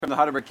From the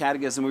Heidelberg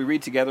Catechism, we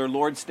read together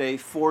Lord's Day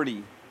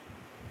 40.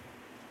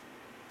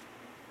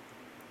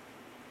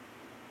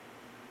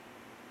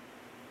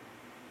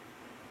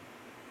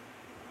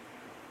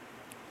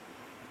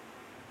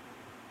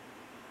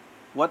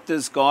 What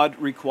does God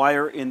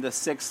require in the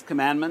sixth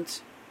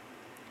commandment?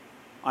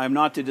 I am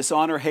not to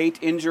dishonor, hate,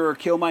 injure, or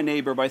kill my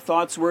neighbor by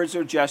thoughts, words,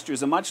 or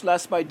gestures, and much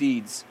less by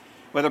deeds,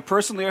 whether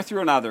personally or through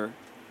another.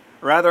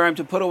 Rather, I am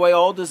to put away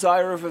all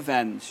desire of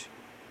revenge.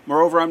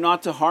 Moreover, I am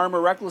not to harm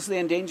or recklessly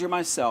endanger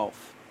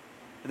myself.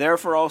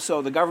 Therefore also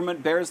the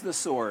government bears the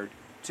sword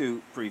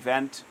to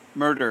prevent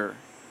murder.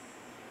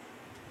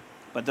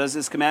 But does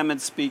this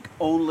commandment speak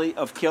only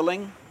of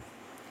killing?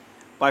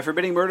 By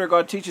forbidding murder,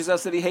 God teaches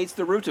us that he hates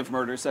the root of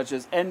murder, such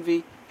as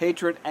envy,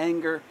 hatred,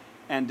 anger,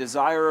 and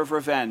desire of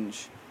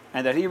revenge,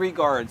 and that he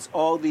regards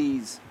all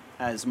these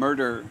as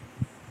murder.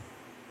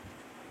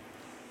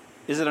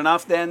 Is it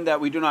enough then that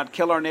we do not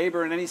kill our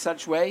neighbor in any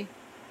such way?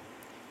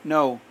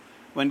 No.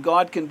 When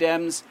God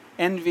condemns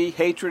envy,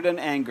 hatred, and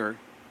anger,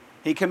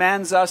 he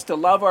commands us to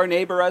love our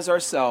neighbor as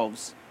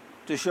ourselves,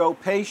 to show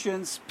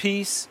patience,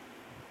 peace,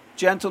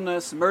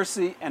 gentleness,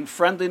 mercy, and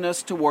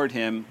friendliness toward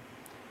him,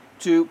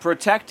 to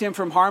protect him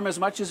from harm as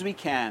much as we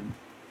can,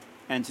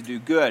 and to do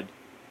good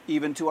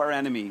even to our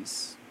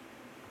enemies.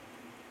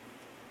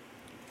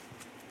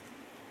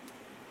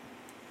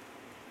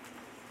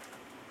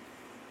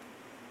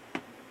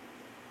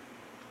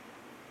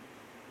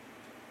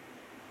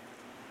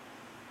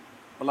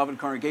 Beloved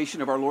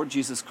congregation of our Lord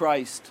Jesus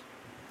Christ,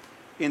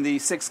 in the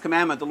sixth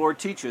commandment, the Lord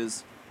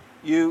teaches,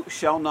 "You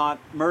shall not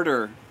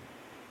murder."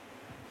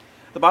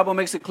 The Bible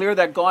makes it clear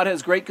that God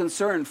has great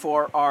concern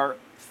for our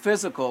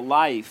physical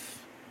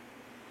life.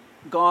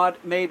 God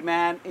made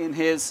man in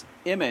his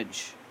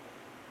image.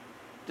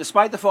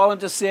 Despite the fall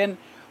into sin,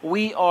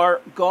 we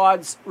are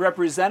God's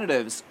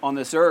representatives on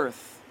this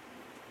earth.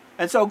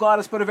 And so God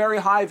has put a very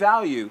high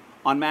value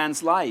on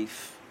man's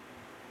life.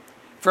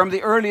 From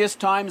the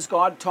earliest times,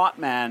 God taught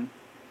man,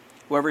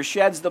 "Whoever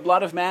sheds the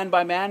blood of man,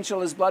 by man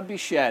shall his blood be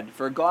shed,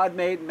 for God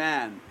made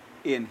man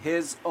in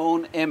his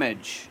own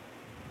image."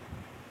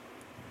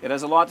 It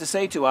has a lot to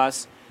say to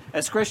us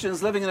as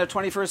Christians living in the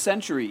 21st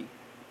century.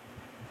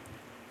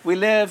 We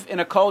live in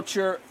a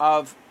culture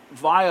of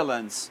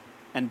violence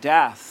and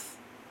death.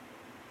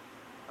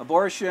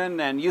 Abortion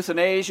and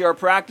euthanasia are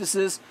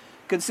practices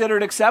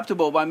considered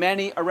acceptable by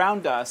many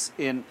around us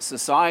in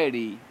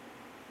society.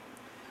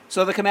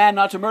 So the command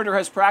not to murder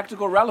has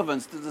practical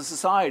relevance to the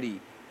society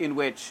in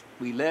which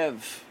we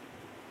live.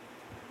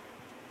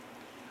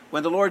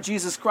 When the Lord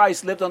Jesus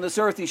Christ lived on this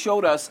earth, he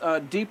showed us a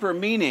deeper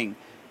meaning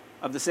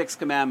of the sixth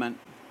commandment.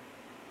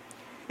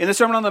 In the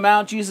Sermon on the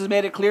Mount, Jesus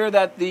made it clear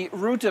that the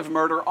root of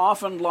murder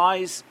often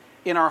lies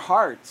in our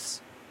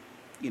hearts,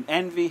 in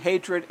envy,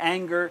 hatred,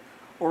 anger,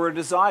 or a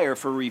desire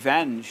for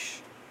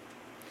revenge.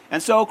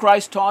 And so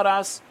Christ taught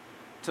us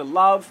to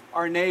love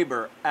our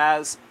neighbor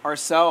as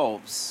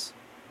ourselves.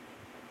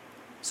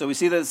 So we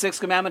see that the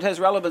sixth commandment has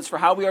relevance for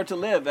how we are to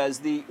live as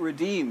the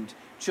redeemed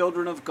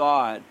children of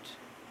God.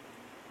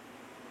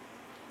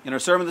 In our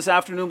sermon this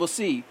afternoon, we'll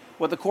see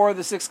what the core of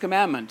the sixth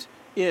commandment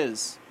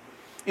is.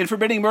 In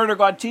forbidding murder,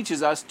 God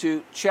teaches us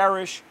to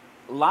cherish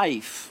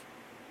life.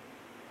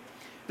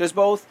 There's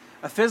both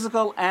a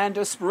physical and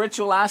a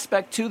spiritual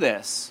aspect to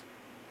this.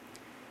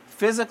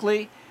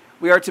 Physically,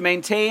 we are to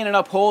maintain and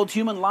uphold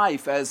human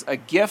life as a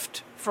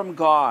gift from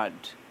God.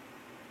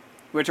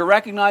 We're to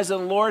recognize that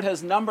the Lord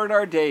has numbered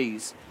our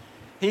days.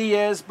 He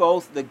is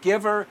both the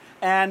giver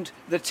and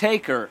the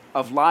taker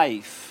of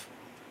life.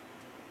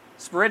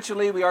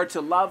 Spiritually, we are to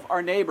love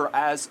our neighbor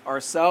as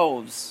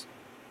ourselves.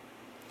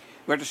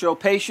 We are to show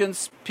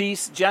patience,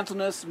 peace,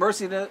 gentleness,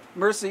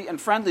 mercy,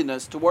 and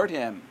friendliness toward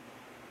him.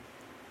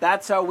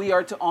 That's how we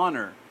are to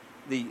honor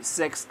the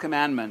sixth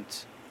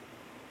commandment.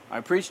 I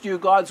preached to you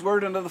God's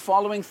word under the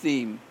following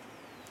theme.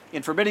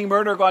 In forbidding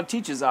murder, God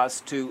teaches us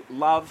to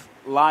love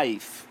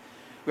life.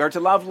 We are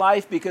to love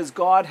life because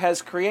God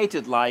has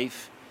created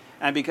life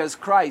and because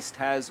Christ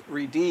has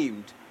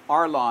redeemed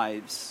our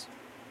lives.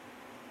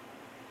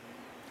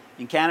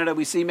 In Canada,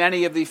 we see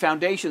many of the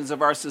foundations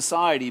of our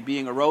society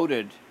being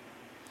eroded.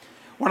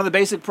 One of the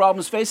basic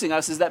problems facing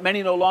us is that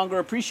many no longer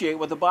appreciate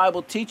what the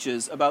Bible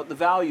teaches about the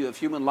value of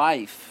human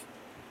life.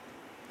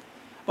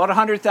 About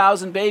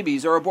 100,000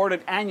 babies are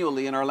aborted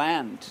annually in our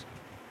land.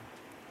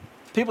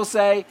 People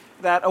say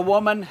that a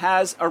woman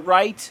has a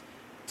right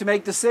to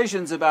make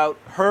decisions about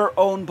her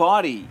own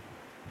body.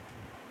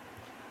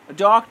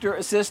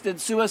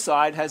 Doctor-assisted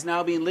suicide has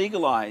now been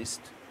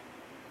legalized.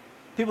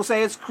 People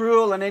say it's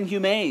cruel and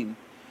inhumane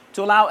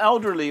to allow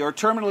elderly or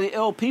terminally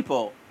ill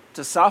people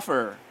to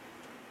suffer.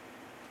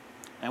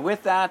 And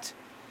with that,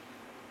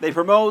 they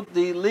promote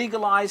the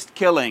legalized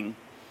killing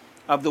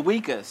of the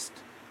weakest,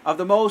 of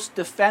the most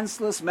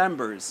defenseless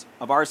members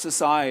of our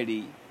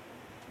society.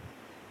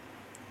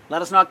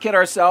 Let us not kid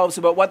ourselves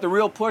about what the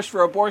real push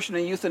for abortion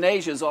and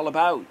euthanasia is all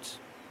about.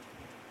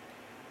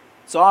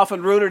 It's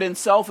often rooted in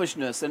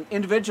selfishness and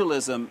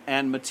individualism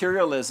and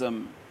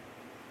materialism.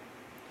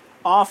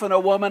 Often a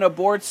woman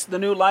aborts the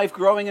new life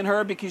growing in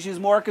her because she's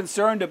more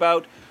concerned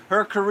about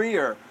her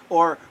career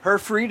or her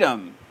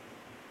freedom.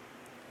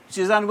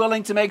 She's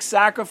unwilling to make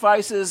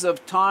sacrifices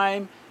of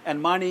time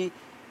and money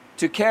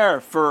to care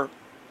for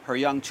her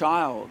young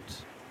child.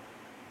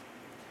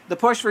 The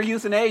push for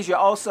euthanasia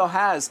also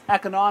has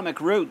economic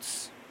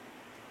roots.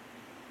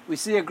 We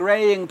see a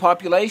graying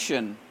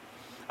population,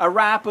 a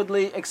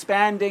rapidly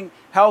expanding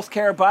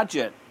healthcare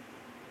budget.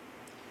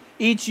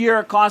 Each year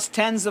it costs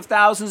tens of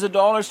thousands of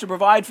dollars to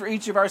provide for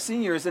each of our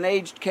seniors in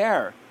aged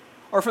care,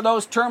 or for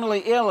those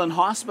terminally ill in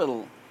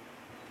hospital.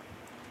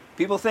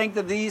 People think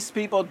that these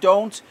people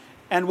don't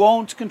and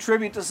won't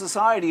contribute to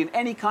society in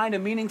any kind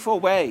of meaningful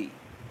way.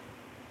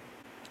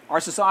 Our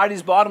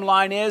society's bottom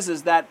line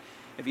is that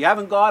if you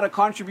haven't got a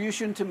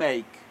contribution to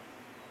make,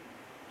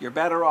 you're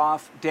better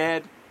off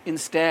dead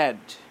instead.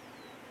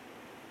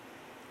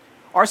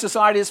 Our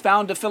society has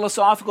found a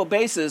philosophical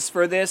basis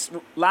for this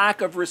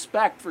lack of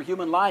respect for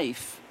human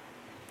life.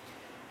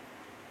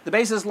 The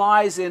basis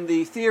lies in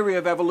the theory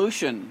of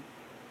evolution.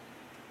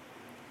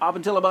 Up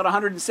until about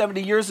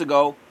 170 years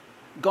ago,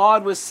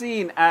 God was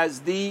seen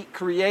as the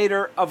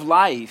creator of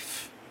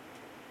life.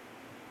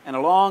 And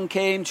along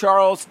came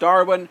Charles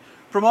Darwin,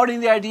 promoting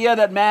the idea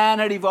that man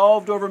had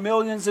evolved over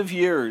millions of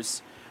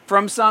years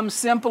from some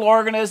simple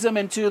organism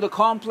into the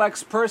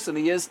complex person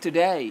he is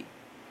today.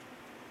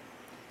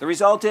 The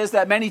result is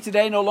that many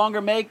today no longer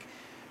make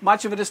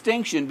much of a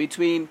distinction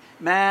between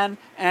man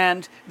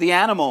and the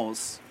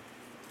animals.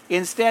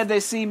 Instead, they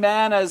see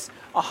man as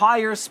a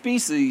higher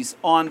species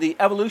on the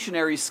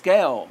evolutionary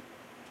scale.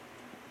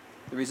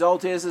 The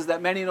result is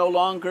that many no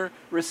longer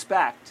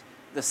respect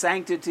the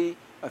sanctity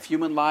of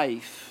human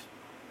life.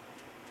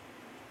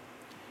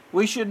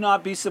 We should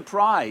not be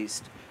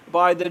surprised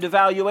by the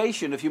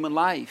devaluation of human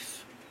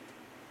life.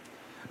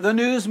 The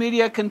news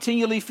media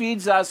continually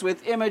feeds us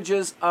with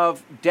images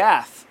of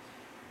death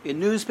in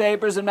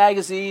newspapers and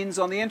magazines,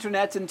 on the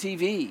internet and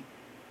TV.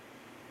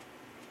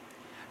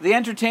 The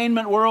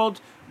entertainment world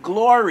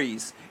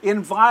glories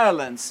in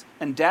violence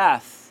and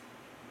death.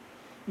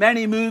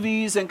 Many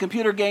movies and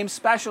computer games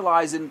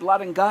specialize in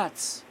blood and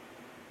guts.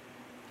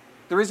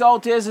 The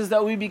result is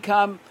that we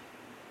become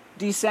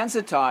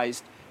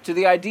desensitized to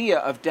the idea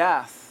of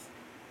death.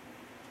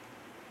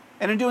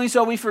 And in doing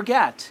so, we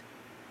forget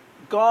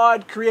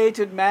God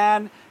created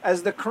man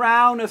as the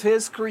crown of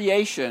his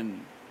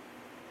creation.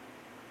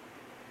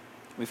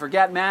 We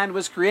forget man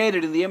was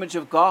created in the image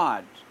of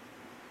God.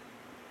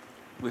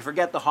 We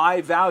forget the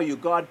high value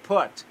God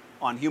put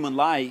on human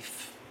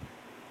life.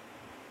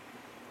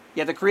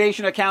 Yet the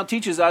creation account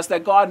teaches us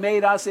that God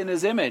made us in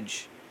his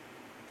image.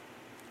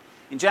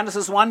 In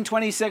Genesis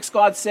 1:26,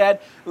 God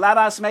said, "Let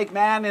us make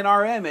man in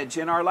our image,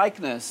 in our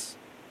likeness."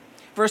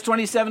 Verse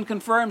 27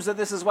 confirms that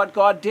this is what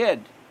God did.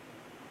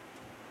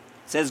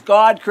 It says,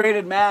 God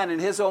created man in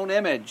his own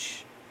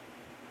image.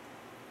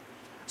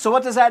 So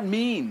what does that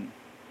mean?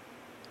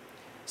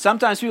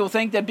 Sometimes people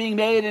think that being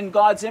made in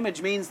God's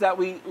image means that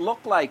we look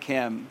like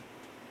him.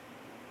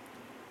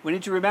 We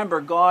need to remember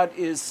God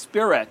is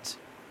spirit.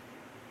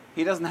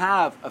 He doesn't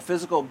have a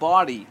physical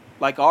body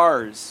like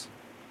ours.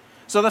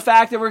 So the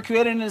fact that we're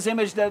created in his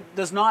image, that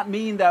does not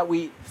mean that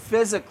we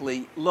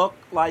physically look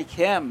like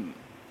him.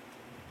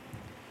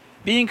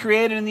 Being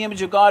created in the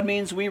image of God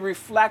means we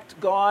reflect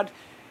God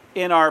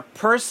in our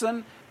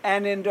person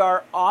and in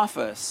our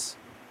office.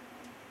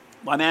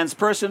 By man's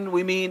person,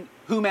 we mean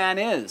who man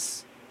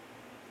is.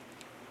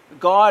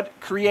 God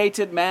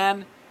created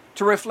man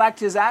to reflect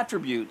his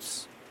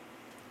attributes.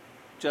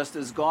 Just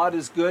as God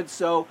is good,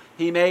 so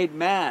he made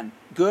man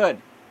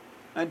good.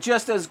 And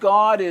just as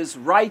God is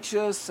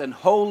righteous and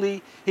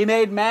holy, he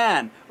made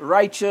man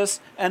righteous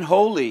and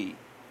holy.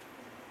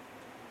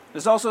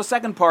 There's also a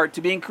second part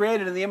to being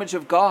created in the image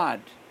of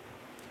God.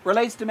 It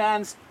relates to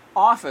man's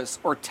office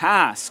or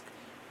task,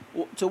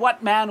 to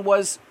what man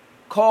was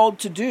called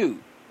to do.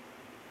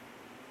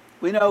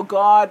 We know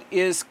God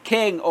is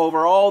king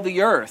over all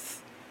the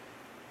earth.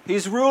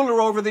 He's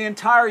ruler over the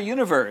entire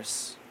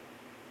universe.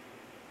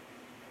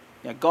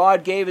 Yet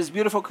God gave his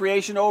beautiful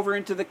creation over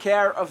into the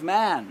care of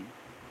man.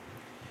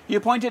 He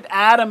appointed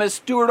Adam as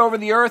steward over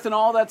the earth and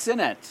all that's in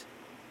it.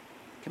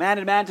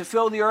 Commanded man to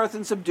fill the earth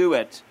and subdue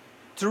it,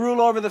 to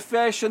rule over the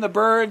fish and the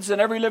birds and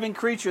every living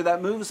creature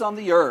that moves on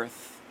the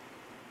earth.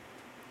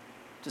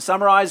 To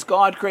summarize,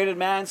 God created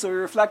man so he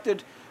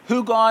reflected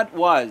who God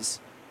was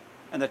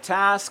and the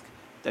task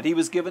that he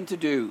was given to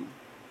do.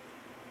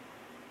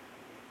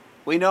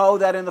 We know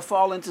that in the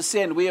fall into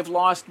sin, we have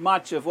lost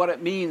much of what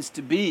it means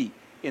to be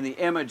in the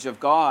image of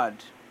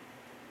God.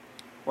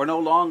 We're no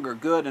longer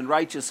good and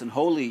righteous and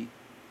holy.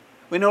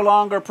 We no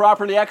longer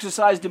properly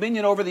exercise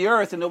dominion over the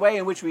earth in the way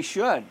in which we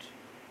should.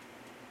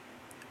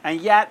 And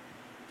yet,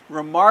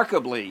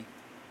 remarkably,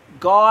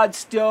 God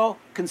still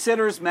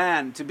considers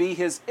man to be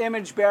his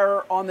image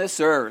bearer on this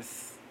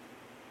earth.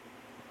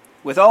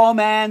 With all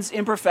man's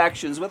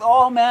imperfections, with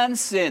all man's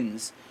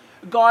sins,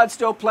 God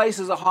still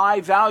places a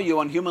high value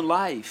on human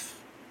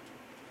life.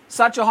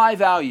 Such a high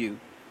value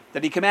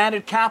that he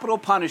commanded capital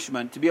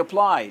punishment to be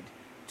applied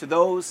to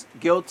those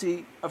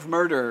guilty of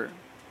murder.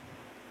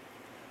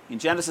 In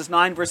Genesis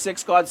 9, verse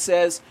 6, God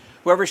says,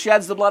 "Whoever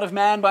sheds the blood of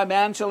man, by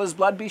man shall his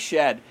blood be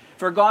shed.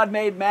 For God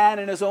made man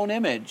in his own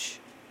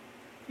image."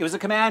 It was a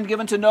command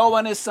given to Noah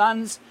and his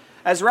sons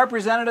as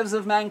representatives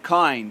of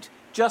mankind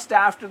just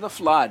after the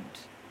flood.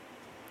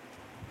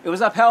 It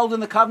was upheld in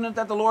the covenant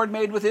that the Lord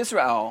made with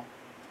Israel.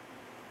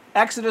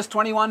 Exodus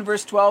 21,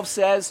 verse 12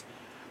 says,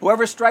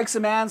 "Whoever strikes a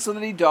man so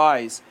that he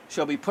dies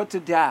shall be put to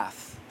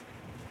death."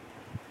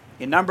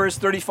 In Numbers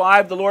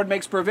 35, the Lord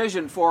makes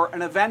provision for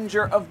an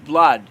avenger of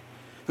blood,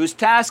 whose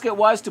task it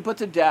was to put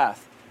to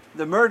death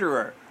the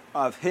murderer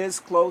of his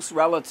close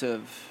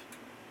relative.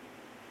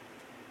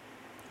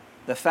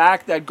 The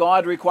fact that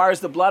God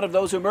requires the blood of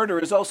those who murder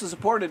is also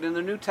supported in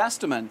the New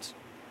Testament.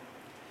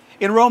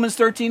 In Romans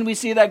 13, we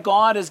see that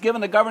God has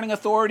given the governing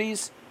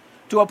authorities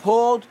to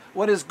uphold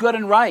what is good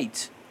and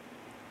right,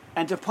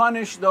 and to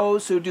punish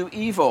those who do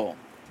evil.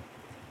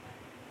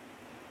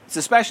 It's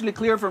especially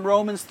clear from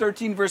Romans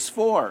 13, verse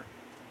 4.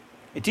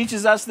 It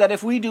teaches us that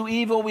if we do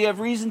evil, we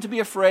have reason to be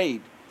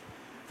afraid,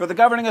 for the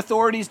governing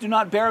authorities do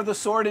not bear the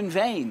sword in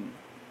vain.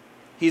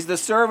 He's the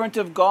servant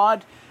of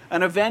God,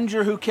 an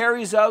avenger who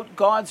carries out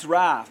God's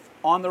wrath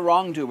on the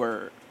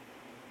wrongdoer.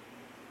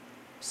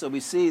 So we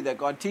see that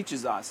God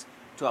teaches us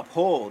to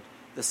uphold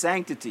the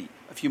sanctity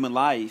of human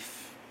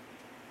life.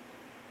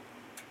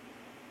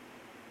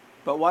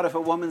 But what if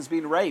a woman's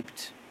been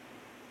raped?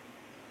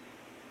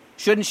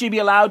 Shouldn't she be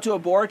allowed to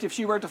abort if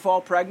she were to fall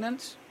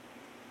pregnant?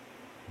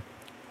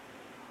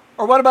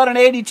 Or what about an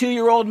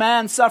 82-year-old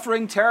man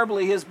suffering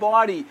terribly, his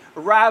body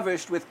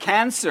ravished with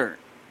cancer?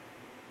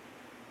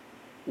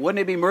 Wouldn't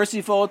it be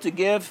merciful to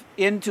give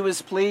in to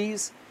his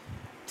pleas,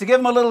 to give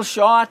him a little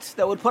shot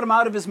that would put him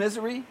out of his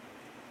misery?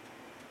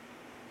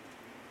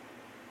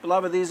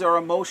 Beloved, these are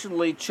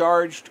emotionally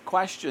charged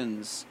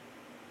questions.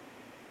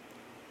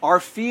 Our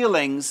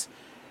feelings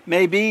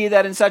may be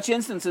that in such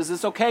instances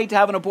it's okay to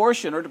have an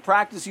abortion or to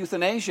practice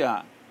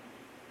euthanasia.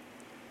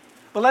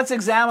 But let's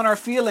examine our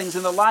feelings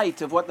in the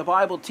light of what the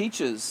Bible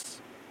teaches.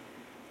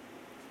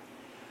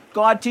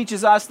 God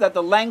teaches us that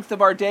the length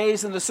of our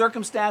days and the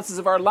circumstances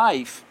of our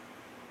life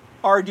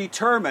are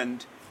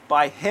determined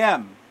by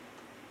Him,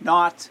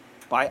 not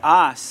by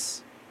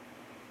us.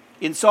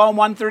 In Psalm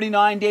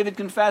 139, David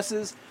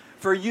confesses,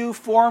 "For you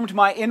formed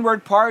my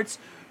inward parts,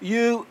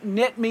 you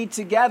knit me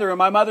together in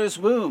my mother's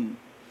womb.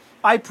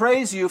 I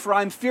praise you, for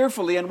I am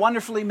fearfully and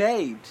wonderfully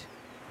made.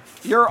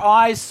 Your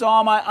eyes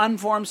saw my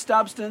unformed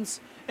substance.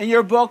 In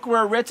your book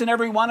were written,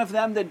 every one of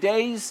them, the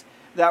days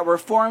that were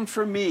formed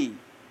for me,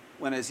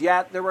 when as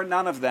yet there were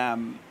none of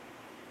them."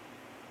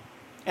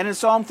 And in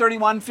Psalm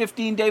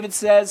 31:15, David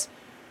says,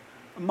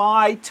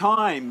 "My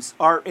times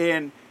are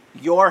in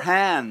your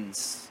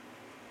hands."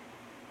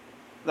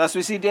 Thus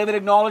we see David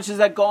acknowledges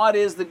that God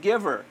is the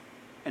giver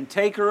and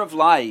taker of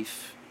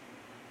life.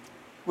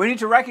 We need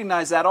to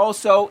recognize that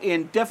also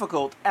in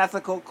difficult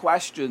ethical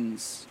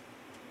questions.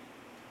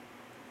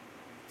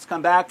 Let's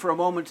come back for a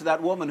moment to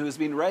that woman who has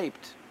been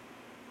raped.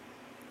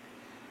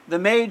 The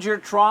major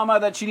trauma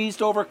that she needs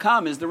to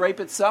overcome is the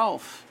rape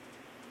itself.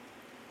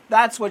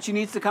 That's what she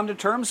needs to come to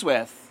terms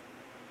with.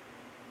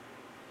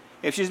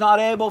 If she's not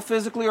able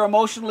physically or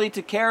emotionally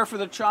to care for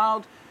the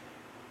child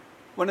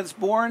when it's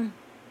born,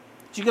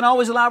 she can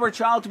always allow her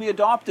child to be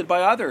adopted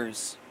by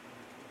others.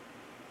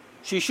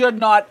 She should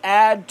not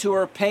add to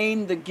her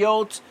pain the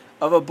guilt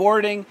of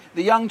aborting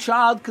the young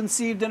child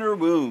conceived in her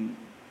womb.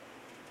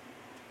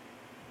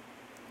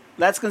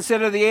 Let's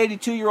consider the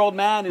 82-year-old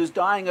man who's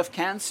dying of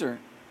cancer.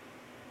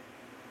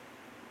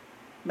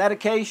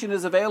 Medication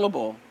is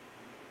available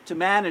to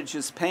manage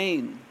his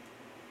pain.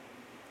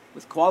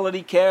 With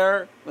quality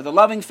care, with a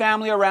loving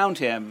family around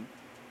him,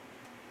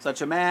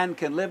 such a man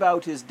can live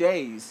out his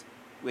days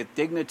with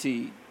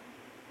dignity.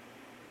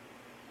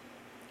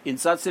 In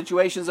such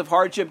situations of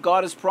hardship,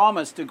 God has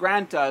promised to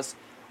grant us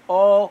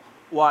all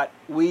what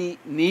we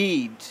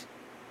need.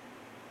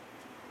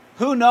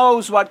 Who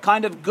knows what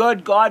kind of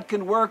good God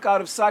can work out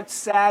of such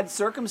sad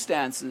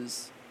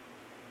circumstances?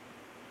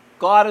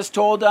 God has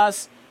told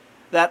us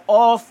that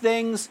all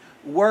things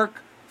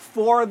work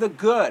for the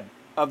good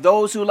of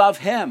those who love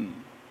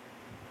Him.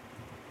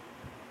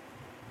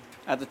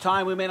 At the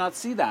time, we may not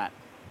see that.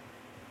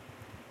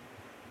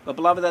 But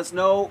beloved, that's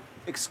no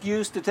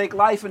excuse to take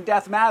life and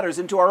death matters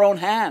into our own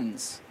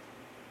hands.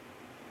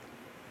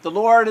 The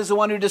Lord is the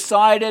one who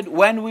decided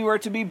when we were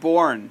to be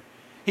born.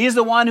 He is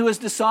the one who has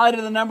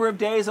decided the number of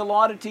days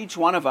allotted to each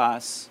one of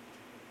us.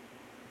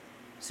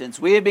 Since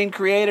we have been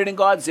created in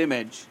God's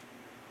image,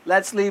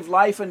 let's leave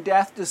life and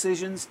death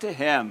decisions to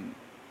Him.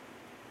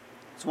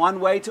 It's one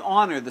way to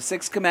honor the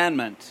sixth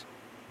commandment.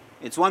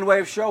 It's one way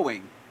of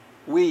showing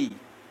we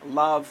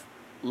love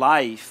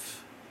life.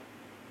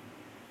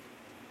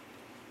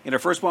 In our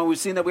first point, we've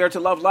seen that we are to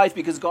love life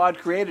because God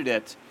created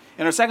it.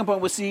 In our second point,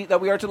 we see that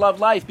we are to love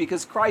life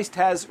because Christ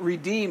has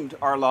redeemed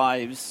our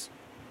lives.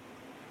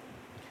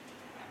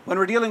 When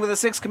we're dealing with the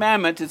sixth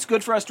commandment, it's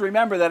good for us to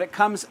remember that it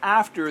comes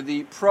after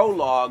the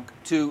prologue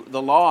to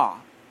the law.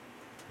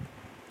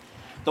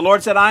 The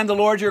Lord said, I am the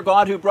Lord your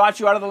God who brought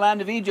you out of the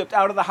land of Egypt,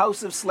 out of the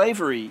house of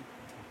slavery.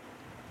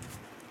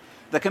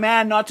 The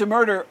command not to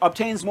murder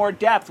obtains more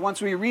depth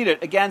once we read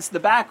it against the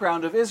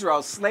background of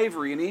Israel's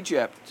slavery in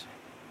Egypt.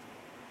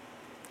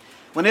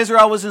 When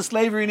Israel was in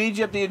slavery in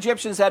Egypt, the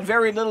Egyptians had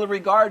very little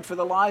regard for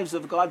the lives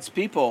of God's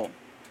people.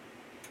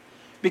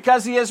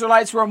 Because the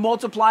Israelites were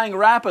multiplying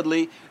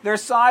rapidly, their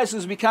size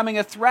was becoming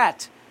a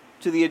threat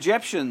to the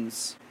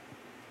Egyptians.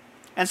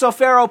 And so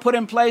Pharaoh put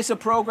in place a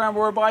program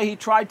whereby he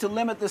tried to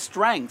limit the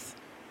strength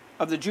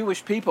of the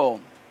Jewish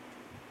people.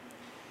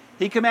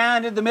 He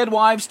commanded the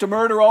midwives to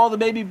murder all the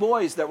baby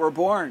boys that were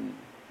born.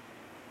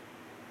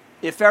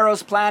 If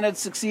Pharaoh's plan had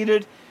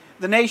succeeded,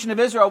 the nation of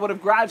Israel would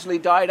have gradually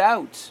died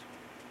out.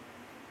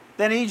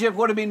 Then Egypt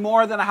would have been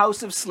more than a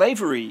house of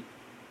slavery.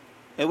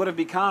 It would have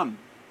become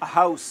a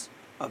house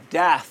of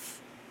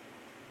death.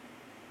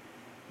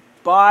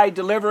 By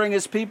delivering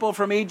his people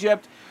from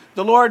Egypt,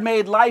 the Lord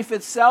made life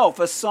itself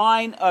a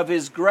sign of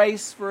his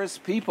grace for his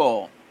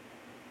people.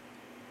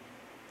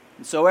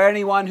 And so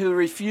anyone who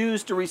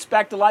refused to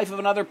respect the life of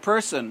another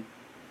person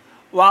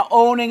while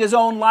owning his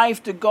own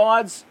life to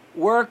God's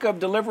work of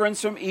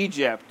deliverance from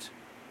Egypt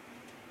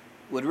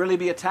would really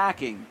be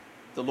attacking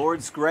the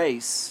Lord's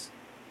grace.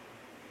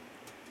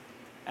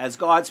 As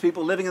God's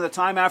people living in the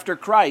time after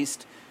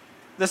Christ,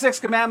 the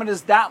sixth commandment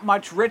is that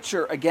much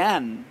richer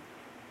again.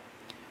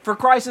 For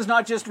Christ has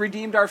not just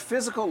redeemed our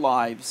physical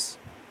lives.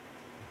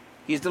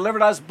 He's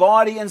delivered us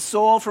body and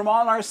soul from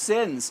all our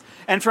sins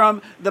and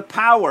from the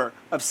power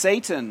of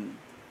Satan.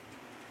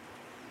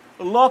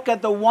 Look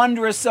at the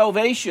wondrous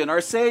salvation our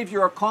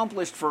Savior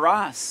accomplished for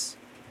us.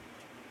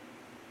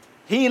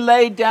 He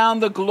laid down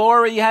the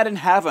glory he had in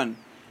heaven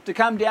to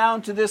come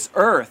down to this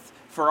earth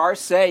for our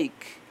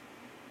sake.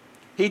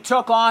 He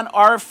took on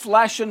our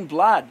flesh and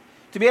blood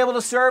to be able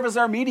to serve as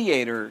our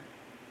mediator.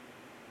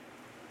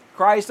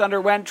 Christ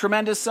underwent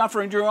tremendous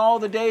suffering during all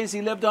the days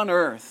he lived on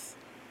earth,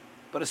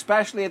 but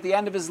especially at the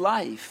end of his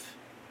life.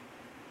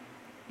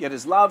 Yet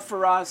his love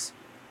for us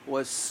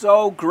was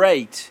so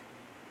great,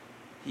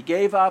 he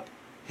gave up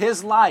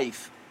his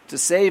life to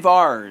save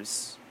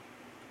ours.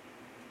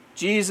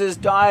 Jesus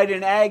died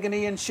in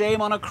agony and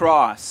shame on a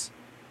cross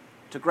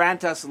to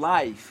grant us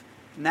life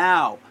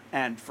now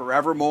and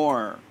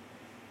forevermore.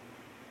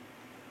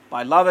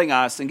 By loving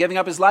us and giving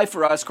up his life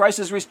for us, Christ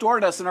has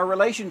restored us in our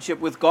relationship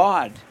with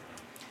God.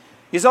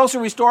 He's also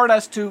restored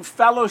us to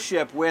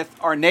fellowship with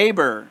our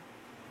neighbor.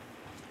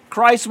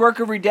 Christ's work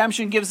of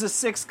redemption gives the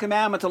sixth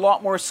commandment a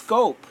lot more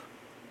scope.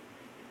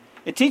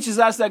 It teaches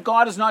us that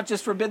God does not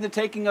just forbid the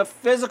taking of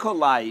physical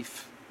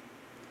life.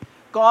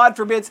 God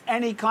forbids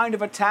any kind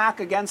of attack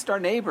against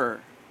our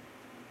neighbor.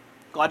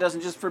 God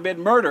doesn't just forbid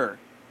murder.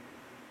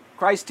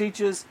 Christ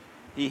teaches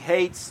he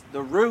hates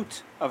the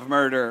root of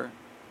murder.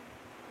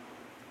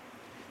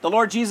 The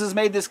Lord Jesus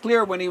made this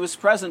clear when he was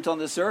present on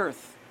this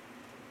earth.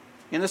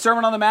 In the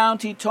Sermon on the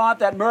Mount, he taught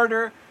that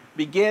murder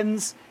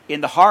begins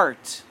in the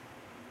heart.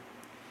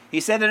 He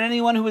said that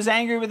anyone who is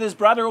angry with his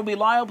brother will be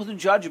liable to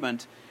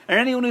judgment, and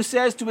anyone who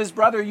says to his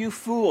brother, "You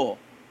fool,"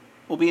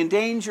 will be in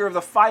danger of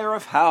the fire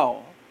of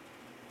hell.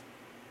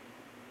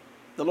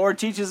 The Lord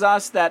teaches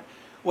us that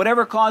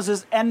whatever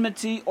causes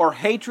enmity or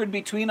hatred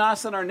between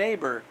us and our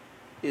neighbor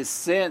is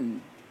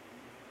sin.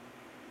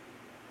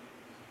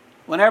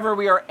 Whenever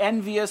we are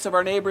envious of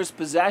our neighbor's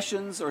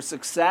possessions or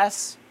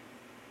success,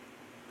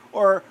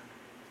 or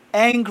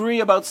angry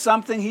about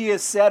something he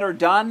has said or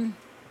done,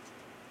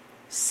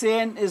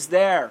 sin is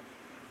there,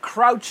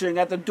 crouching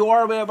at the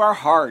doorway of our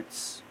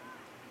hearts.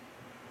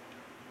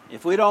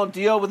 If we don't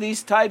deal with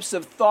these types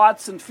of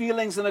thoughts and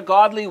feelings in a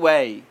godly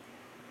way,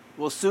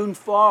 we'll soon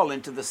fall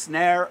into the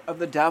snare of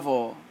the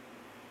devil.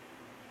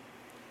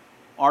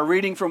 Our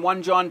reading from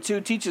 1 John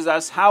 2 teaches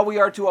us how we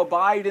are to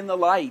abide in the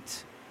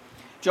light.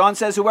 John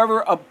says,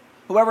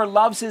 whoever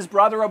loves his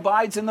brother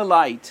abides in the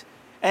light,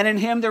 and in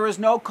him there is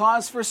no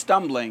cause for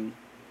stumbling.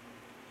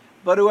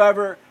 But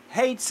whoever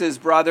hates his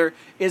brother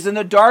is in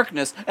the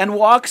darkness and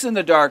walks in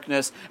the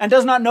darkness and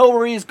does not know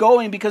where he is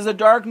going because the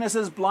darkness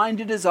has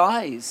blinded his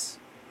eyes.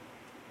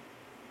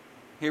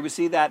 Here we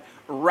see that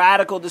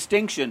radical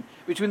distinction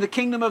between the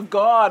kingdom of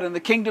God and the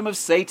kingdom of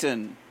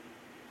Satan.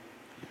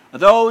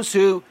 Those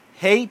who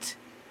hate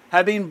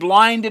have been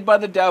blinded by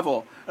the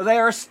devil. They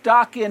are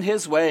stuck in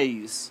his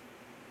ways.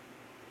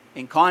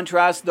 In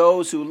contrast,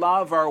 those who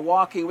love are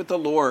walking with the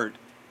Lord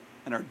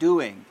and are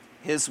doing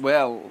his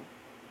will.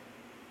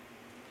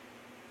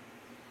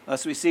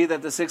 Thus we see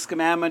that the sixth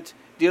commandment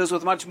deals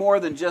with much more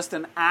than just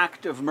an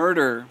act of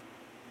murder.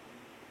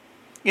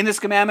 In this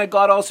commandment,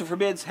 God also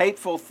forbids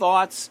hateful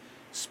thoughts,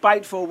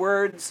 spiteful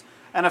words,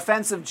 and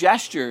offensive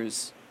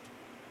gestures.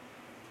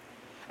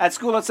 At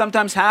school, it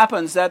sometimes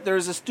happens that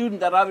there's a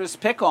student that others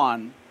pick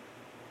on.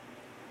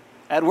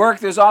 At work,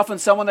 there's often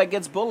someone that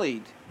gets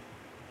bullied.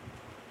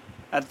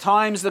 At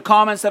times, the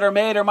comments that are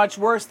made are much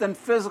worse than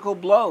physical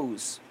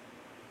blows.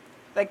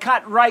 They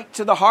cut right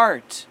to the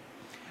heart.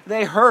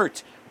 They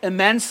hurt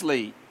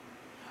immensely.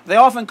 They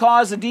often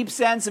cause a deep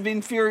sense of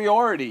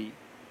inferiority.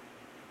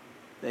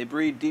 They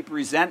breed deep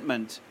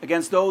resentment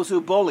against those who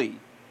bully.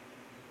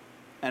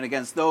 and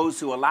against those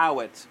who allow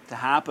it to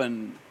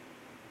happen.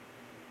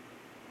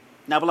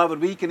 Now, beloved,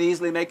 we can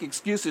easily make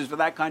excuses for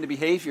that kind of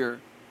behavior.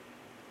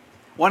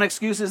 One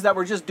excuse is that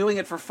we're just doing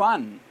it for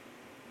fun.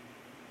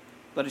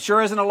 But it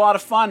sure isn't a lot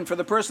of fun for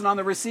the person on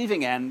the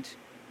receiving end.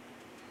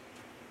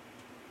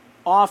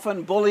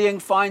 Often bullying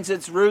finds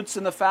its roots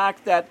in the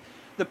fact that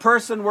the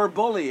person we're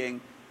bullying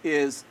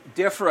is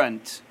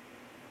different.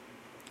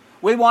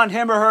 We want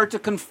him or her to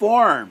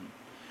conform,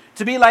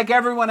 to be like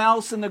everyone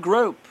else in the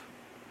group.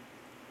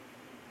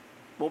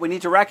 What we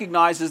need to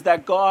recognize is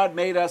that God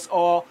made us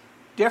all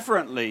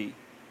differently.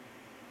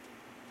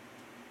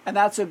 And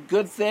that's a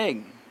good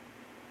thing.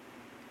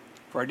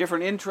 For our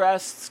different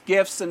interests,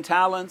 gifts, and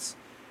talents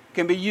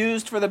can be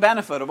used for the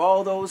benefit of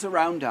all those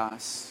around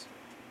us.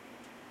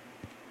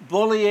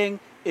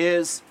 Bullying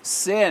is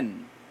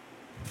sin.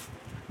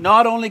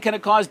 Not only can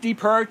it cause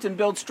deep hurt and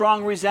build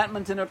strong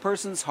resentment in a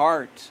person's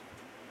heart,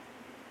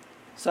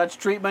 such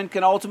treatment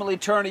can ultimately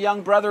turn a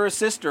young brother or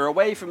sister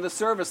away from the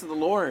service of the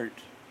Lord.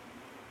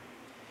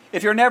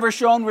 If you're never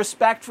shown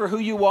respect for who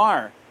you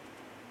are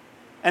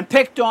and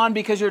picked on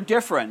because you're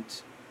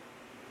different,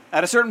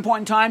 at a certain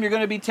point in time, you're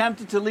going to be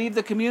tempted to leave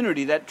the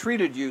community that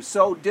treated you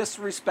so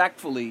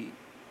disrespectfully.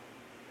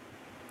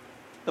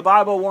 The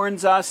Bible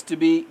warns us to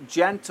be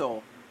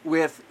gentle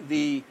with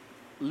the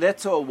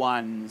little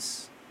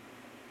ones.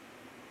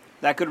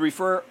 That could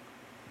refer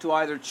to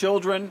either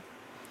children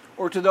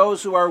or to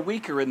those who are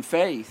weaker in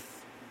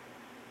faith.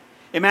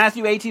 In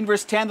Matthew 18,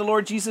 verse 10, the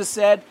Lord Jesus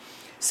said,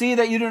 "See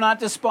that you do not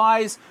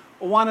despise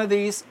one of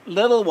these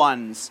little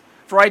ones.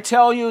 For I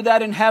tell you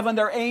that in heaven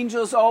their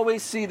angels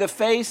always see the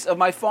face of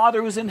my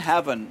Father who is in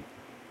heaven."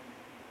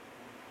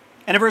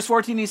 And in verse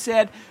 14 he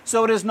said,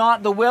 "So it is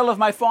not the will of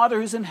my Father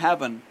who is in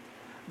heaven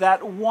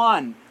that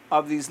one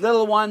of these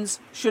little ones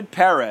should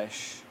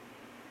perish."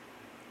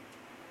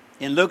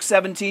 In Luke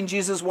 17,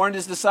 Jesus warned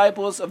his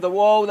disciples of the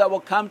woe that will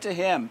come to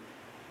him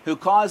who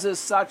causes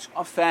such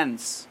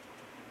offense.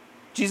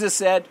 Jesus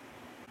said,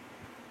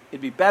 "It'd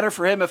be better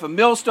for him if a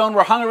millstone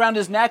were hung around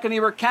his neck and he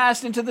were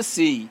cast into the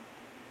sea,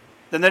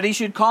 than that he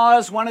should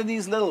cause one of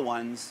these little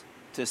ones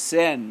to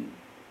sin."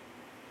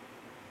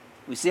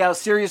 We see how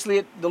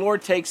seriously the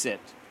Lord takes it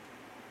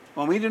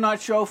when we do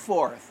not show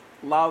forth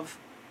love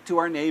to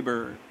our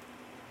neighbor.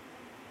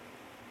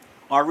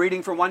 Our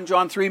reading from 1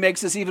 John 3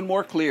 makes this even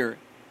more clear.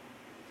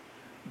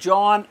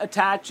 John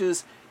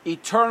attaches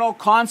eternal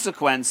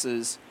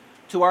consequences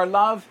to our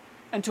love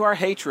and to our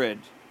hatred.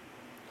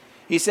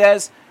 He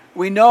says,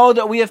 "We know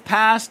that we have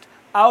passed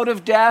out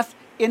of death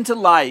into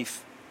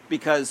life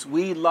because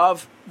we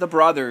love the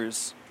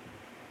brothers.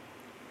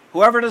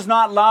 Whoever does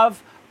not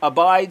love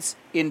abides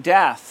in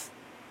death.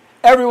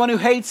 Everyone who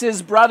hates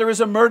his brother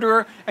is a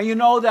murderer, and you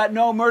know that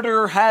no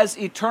murderer has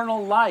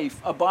eternal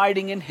life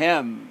abiding in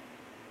him."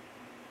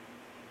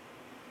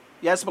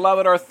 Yes,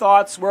 beloved, our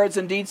thoughts, words,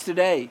 and deeds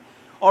today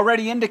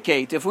already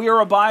indicate if we are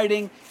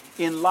abiding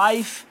in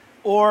life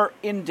or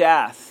in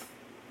death.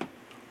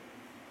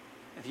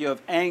 If you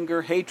have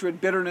anger, hatred,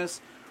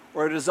 bitterness,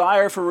 or a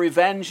desire for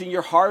revenge in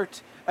your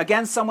heart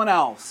against someone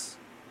else,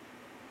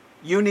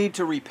 you need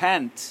to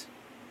repent.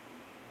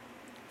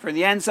 For in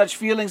the end, such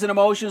feelings and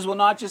emotions will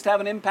not just have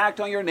an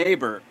impact on your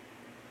neighbor,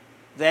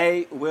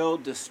 they will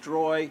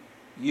destroy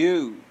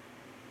you.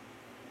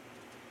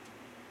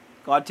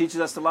 God teaches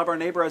us to love our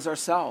neighbor as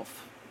ourselves.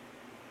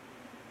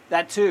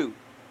 That too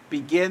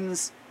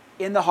begins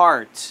in the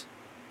heart.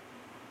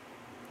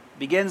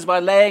 Begins by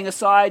laying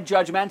aside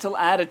judgmental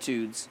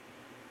attitudes,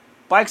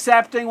 by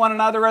accepting one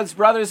another as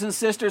brothers and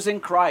sisters in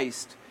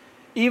Christ,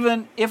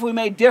 even if we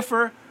may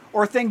differ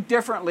or think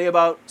differently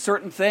about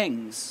certain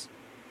things.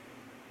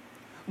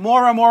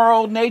 More and more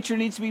old nature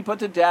needs to be put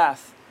to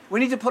death.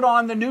 We need to put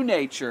on the new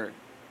nature.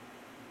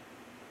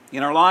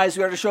 In our lives,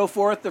 we are to show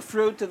forth the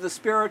fruit of the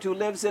Spirit who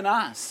lives in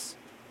us.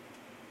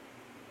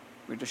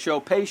 We are to show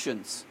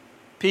patience,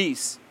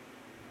 peace,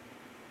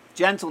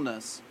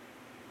 gentleness,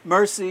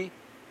 mercy,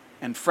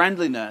 and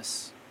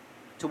friendliness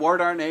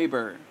toward our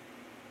neighbor.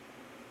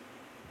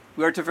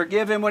 We are to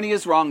forgive him when he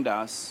has wronged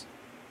us.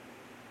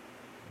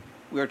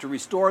 We are to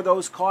restore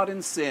those caught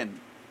in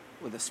sin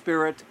with a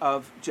spirit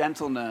of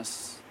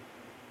gentleness.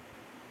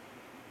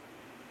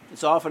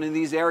 It's often in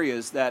these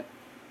areas that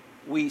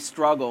we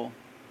struggle.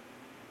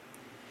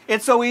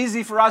 It's so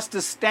easy for us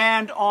to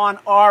stand on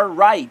our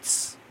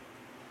rights.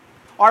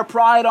 Our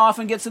pride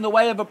often gets in the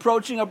way of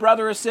approaching a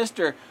brother or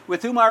sister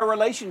with whom our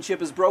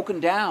relationship is broken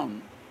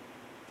down.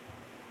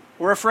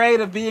 We're afraid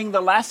of being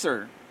the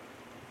lesser.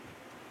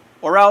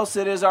 Or else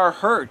it is our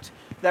hurt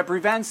that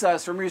prevents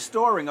us from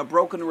restoring a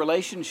broken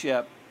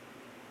relationship.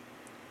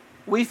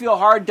 We feel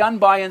hard done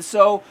by, and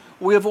so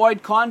we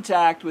avoid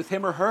contact with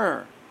him or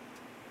her.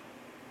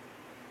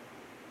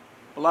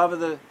 Beloved,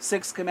 the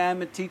sixth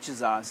commandment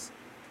teaches us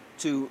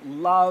to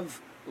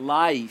love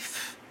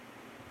life.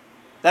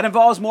 That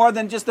involves more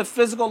than just the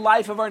physical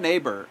life of our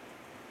neighbor.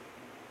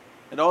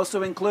 It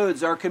also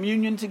includes our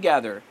communion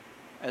together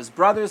as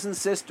brothers and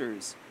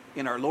sisters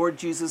in our Lord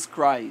Jesus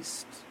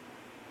Christ.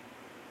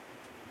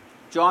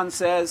 John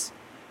says,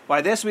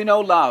 "By this we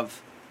know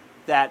love,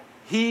 that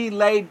He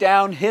laid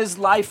down his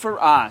life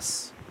for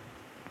us,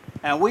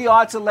 and we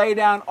ought to lay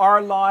down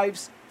our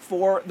lives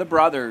for the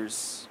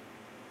brothers.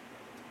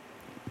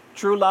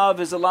 True love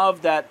is a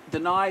love that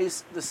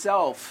denies the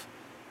self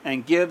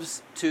and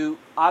gives to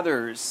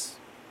others.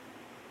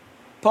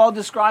 Paul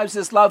describes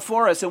this love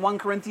for us in 1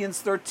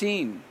 Corinthians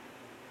 13.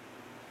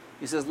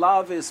 He says,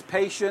 love is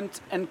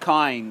patient and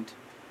kind.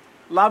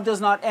 Love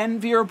does not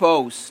envy or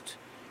boast.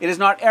 It is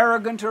not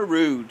arrogant or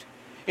rude.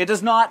 It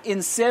does not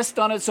insist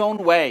on its own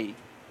way.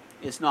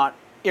 It's not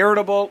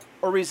irritable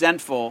or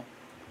resentful.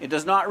 It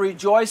does not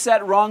rejoice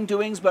at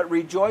wrongdoings, but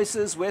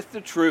rejoices with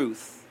the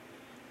truth.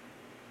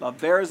 Love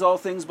bears all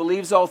things,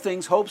 believes all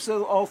things, hopes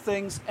all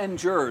things,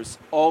 endures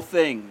all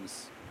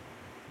things.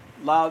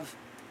 Love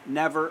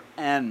never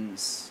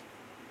ends.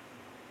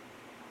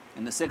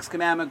 In the sixth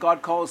commandment,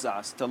 God calls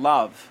us to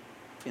love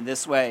in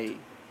this way.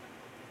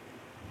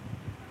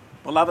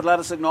 Beloved, let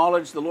us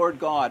acknowledge the Lord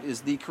God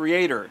is the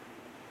Creator.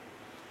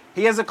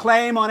 He has a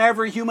claim on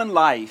every human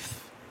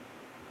life.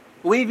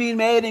 We've been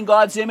made in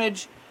God's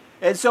image,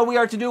 and so we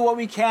are to do what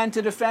we can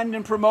to defend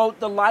and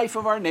promote the life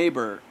of our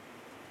neighbor.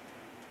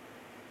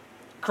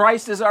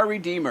 Christ is our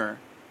Redeemer.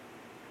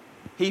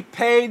 He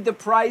paid the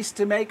price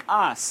to make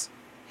us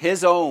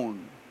His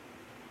own.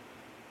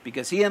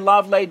 Because He in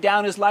love laid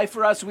down His life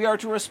for us, we are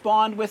to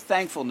respond with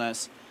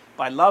thankfulness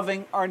by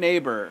loving our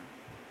neighbor.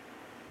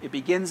 It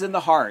begins in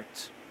the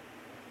heart,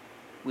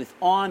 with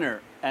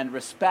honor and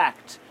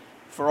respect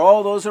for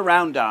all those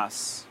around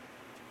us.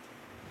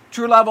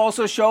 True love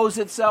also shows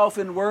itself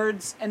in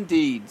words and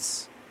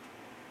deeds,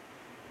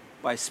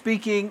 by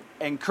speaking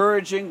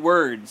encouraging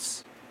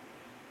words,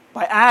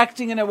 by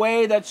acting in a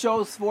way that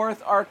shows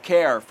forth our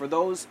care for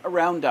those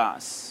around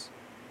us.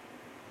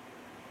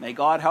 May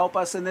God help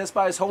us in this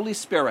by His Holy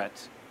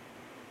Spirit,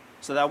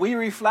 so that we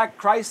reflect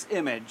Christ's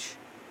image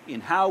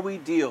in how we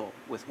deal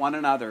with one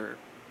another.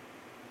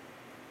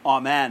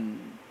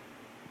 Amen.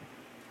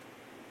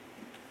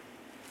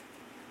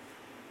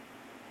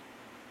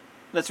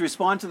 Let's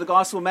respond to the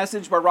gospel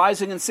message by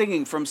rising and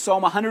singing from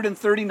Psalm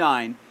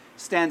 139,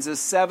 stanzas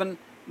 7,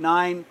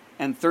 9,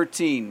 and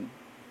 13.